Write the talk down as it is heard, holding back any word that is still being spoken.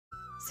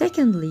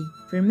Secondly,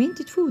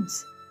 fermented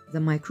foods, the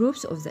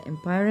microbes of the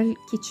imperial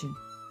kitchen.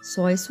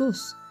 Soy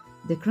sauce,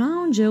 the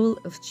crown jewel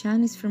of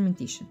Chinese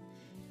fermentation,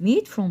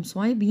 made from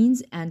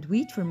soybeans and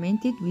wheat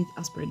fermented with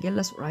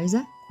Aspergillus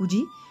oryza,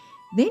 Kuji,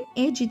 then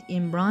aged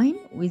in brine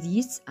with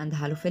yeasts and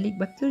halophilic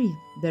bacteria.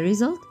 The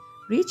result?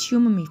 Rich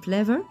umami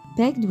flavor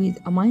packed with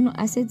amino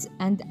acids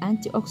and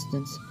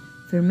antioxidants,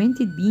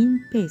 fermented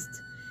bean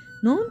paste,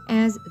 known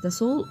as the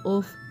soul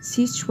of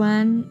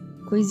Sichuan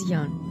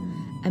cuisine,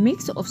 a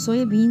mix of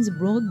soybeans,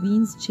 broad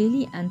beans,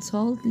 chili, and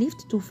salt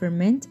left to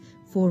ferment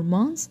for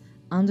months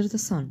under the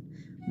sun.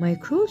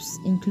 Microbes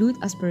include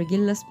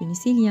Aspergillus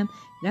penicillium,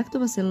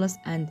 Lactobacillus,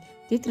 and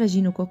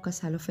Tetragenococcus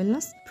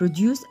halophilus,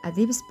 produce a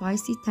deep,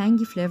 spicy,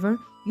 tangy flavor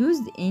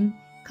used in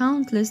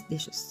countless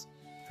dishes.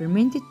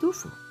 Fermented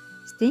tofu,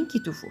 stinky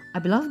tofu, a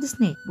beloved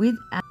snack with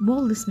a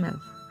bold smell,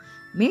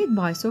 made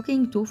by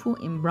soaking tofu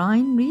in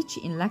brine rich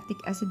in lactic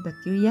acid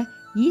bacteria,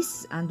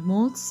 yeasts, and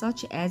molds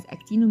such as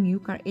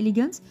Actinomyces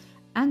elegans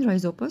and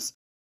Rhizopus,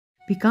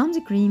 becomes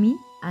creamy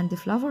and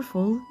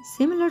flavorful,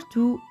 similar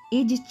to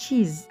aged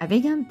cheese, a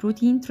vegan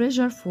protein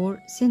treasure for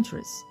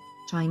centuries.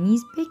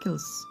 Chinese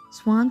pickles,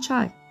 swan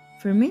chai,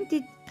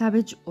 fermented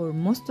cabbage or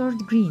mustard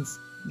greens,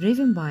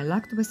 driven by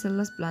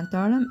Lactobacillus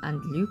plantarum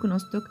and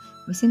Leuconostoc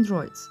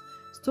mesendroids,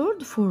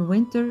 stored for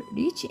winter,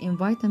 rich in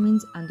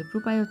vitamins and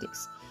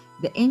probiotics,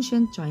 the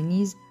ancient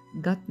Chinese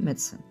gut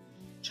medicine.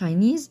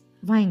 Chinese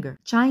vinegar,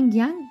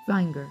 Qingyang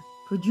vinegar,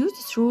 produced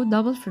through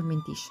double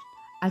fermentation,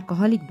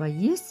 alcoholic by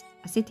yeast,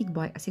 acetic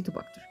by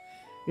acetobacter,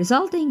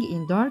 resulting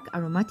in dark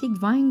aromatic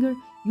vinegar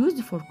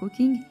used for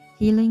cooking,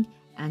 healing,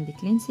 and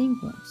cleansing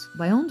wounds.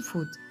 Beyond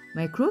food,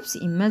 microbes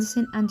in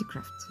medicine and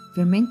craft.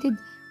 Fermented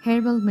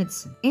herbal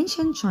medicine.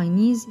 Ancient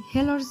Chinese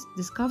healers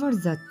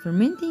discovered that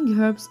fermenting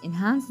herbs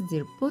enhanced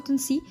their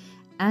potency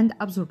and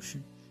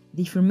absorption.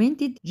 They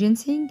fermented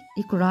ginseng,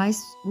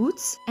 licorice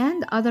roots,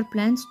 and other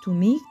plants to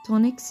make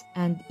tonics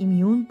and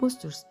immune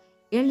boosters.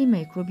 Early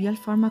microbial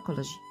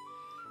pharmacology.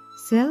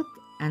 Silk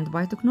and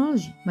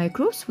biotechnology.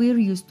 Microbes were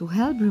used to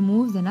help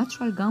remove the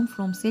natural gum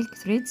from silk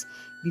threads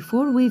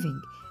before weaving,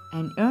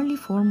 an early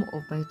form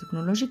of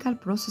biotechnological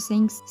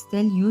processing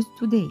still used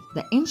today.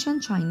 The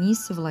ancient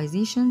Chinese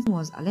civilization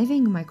was a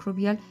living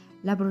microbial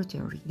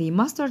laboratory. They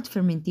mastered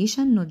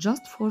fermentation not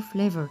just for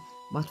flavor,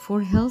 but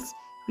for health,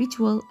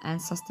 ritual, and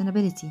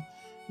sustainability.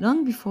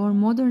 Long before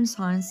modern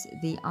science,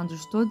 they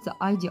understood the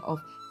idea of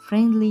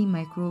friendly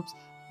microbes,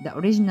 the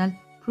original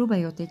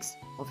probiotics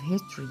of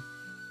history.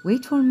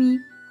 Wait for me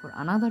for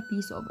another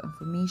piece of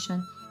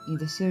information in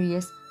the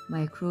series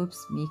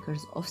Microbes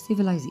Makers of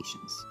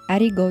Civilizations.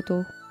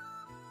 Arigato!